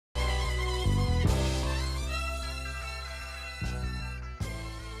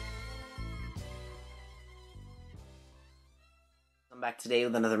I'm back today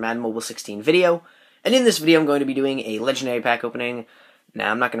with another Madden Mobile 16 video, and in this video I'm going to be doing a legendary pack opening.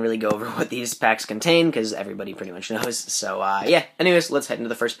 Now, I'm not going to really go over what these packs contain, because everybody pretty much knows, so yeah. Anyways, let's head into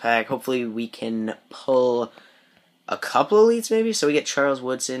the first pack. Hopefully we can pull a couple elites, maybe? So we get Charles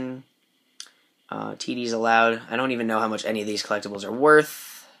Woodson, TDs allowed. I don't even know how much any of these collectibles are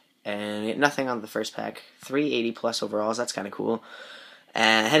worth, and get nothing on the first pack. 380 plus overalls, that's kind of cool.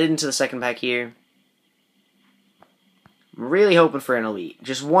 And headed into the second pack here. I'm really hoping for an elite.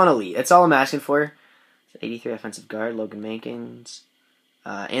 Just one elite. That's all I'm asking for. 83 offensive guard, Logan Mankins.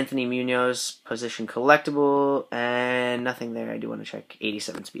 Anthony Munoz, position collectible, and nothing there. I do want to check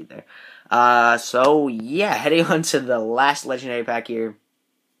 87 speed there. So, yeah, heading on to the last legendary pack here.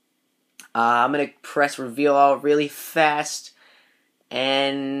 I'm going to press reveal all really fast,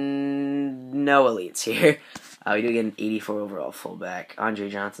 and no elites here. We do get an 84 overall fullback. Andre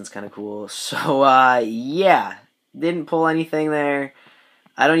Johnson's kind of cool. So, yeah. Didn't pull anything there.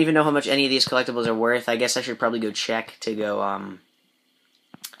 I don't even know how much any of these collectibles are worth. I guess I should probably go check to go,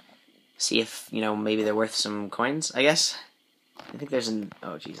 see if, maybe they're worth some coins, I guess. I think there's an...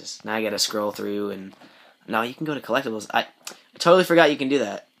 Oh, Jesus. Now I gotta scroll through and... No, you can go to collectibles. I totally forgot you can do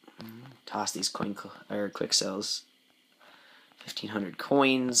that. Toss these quick sells. 1,500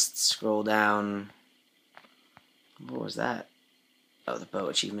 coins. Scroll down. What was that? Oh, the bow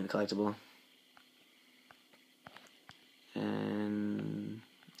achievement collectible. And...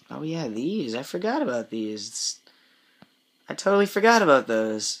 Oh, yeah, these. I forgot about these. I totally forgot about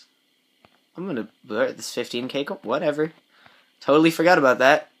those. I'm gonna... This 15k... Whatever. Totally forgot about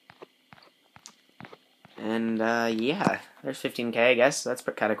that. And, yeah. There's 15k, I guess. That's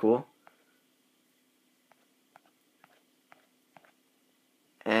kind of cool.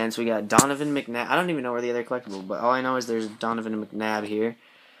 And so we got Donovan McNabb. I don't even know where the other collectible, but all I know is there's Donovan McNabb here.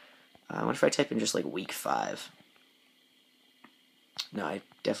 I wonder if I type in just, like, week 5. No, I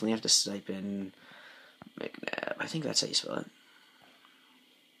definitely have to type in McNabb. I think that's how you spell it.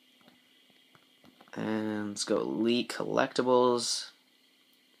 And let's go Elite Collectibles.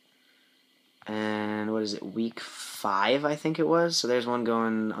 And what is it? Week 5, I think it was. So there's one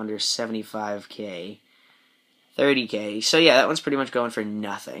going under 75k. 30k. So yeah, that one's pretty much going for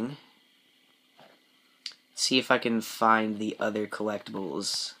nothing. See if I can find the other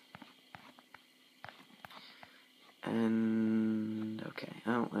collectibles. And okay,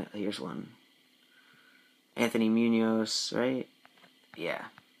 oh, here's one. Anthony Munoz, right? Yeah,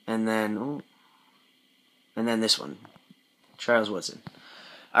 and then this one, Charles Woodson.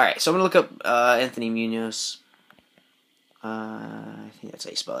 All right, so I'm gonna look up Anthony Munoz. I think that's how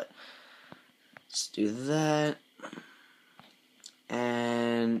you spell it. Let's do that,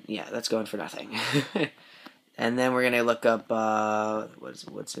 and yeah, that's going for nothing. And then we're gonna look up what is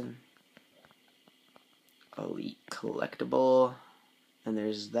it, Woodson? Elite collectible, and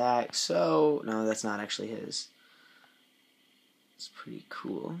there's that. So no, that's not actually his. It's pretty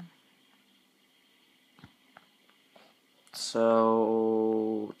cool.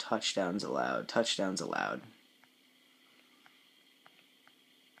 So touchdowns allowed. Touchdowns allowed.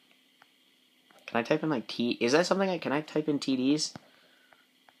 Can I type in like T? Is that something can I type in TDs?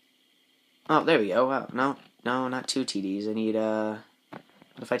 Oh, there we go. Wow, no, not 2 TDs. I need what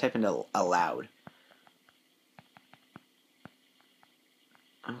if I type into allowed?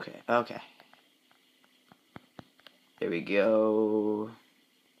 Okay. There we go.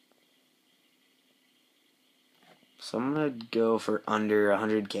 So I'm going to go for under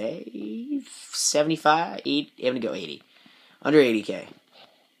 100k. 75? 8? I'm going to go 80. Under 80k.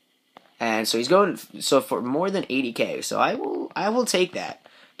 And so he's going for more than 80k. So I will take that.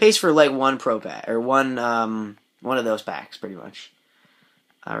 Pays for like one pro pack or one of those packs pretty much.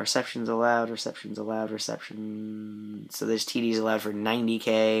 Receptions allowed, receptions allowed, reception. So there's TDs allowed for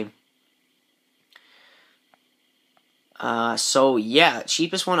 90k. So yeah,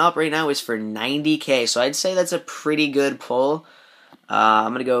 cheapest one up right now is for 90k. So I'd say that's a pretty good pull.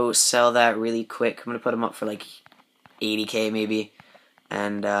 I'm gonna go sell that really quick. I'm gonna put them up for like 80k maybe.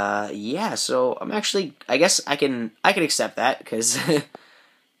 And yeah, so I'm actually, I guess I can accept that because I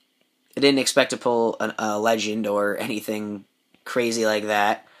didn't expect to pull a legend or anything crazy like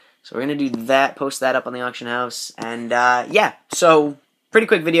that. So we're gonna do that, post that up on the auction house, and yeah, so pretty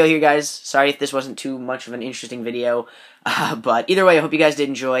quick video here, guys. Sorry if this wasn't too much of an interesting video, but either way, I hope you guys did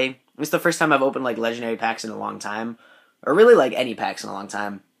enjoy. It's the first time I've opened like legendary packs in a long time, or really like any packs in a long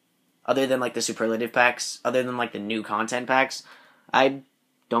time, other than like the superlative packs, other than like the new content packs. I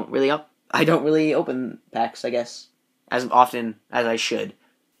don't really open packs, I guess, as often as I should.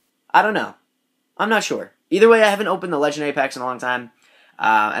 I don't know. I'm not sure. Either way, I haven't opened the legendary packs in a long time,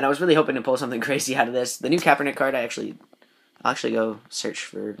 and I was really hoping to pull something crazy out of this. The new Kaepernick card, I I'll actually go search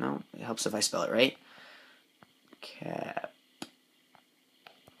for, no, it helps if I spell it right. Cap.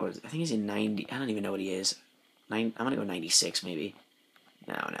 What is it? I think he's in 90. I don't even know what he is. I'm going to go 96 maybe.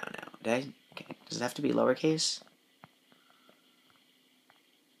 No. Okay. Does it have to be lowercase?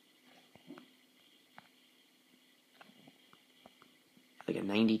 Like a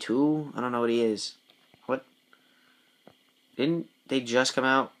 92? I don't know what he is. What? Didn't they just come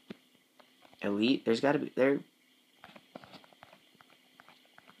out? Elite? There's got to be...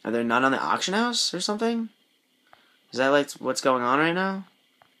 Are there none on the auction house or something? Is that like what's going on right now?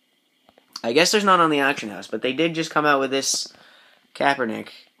 I guess there's none on the auction house, but they did just come out with this Kaepernick,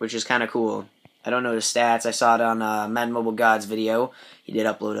 which is kind of cool. I don't know the stats. I saw it on Madden Mobile God's video. He did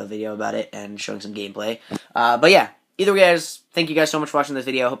upload a video about it and showing some gameplay. But yeah, either way, guys, thank you guys so much for watching this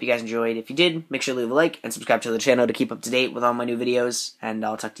video. Hope you guys enjoyed. If you did, make sure to leave a like and subscribe to the channel to keep up to date with all my new videos. And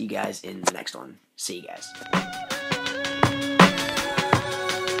I'll talk to you guys in the next one. See you guys.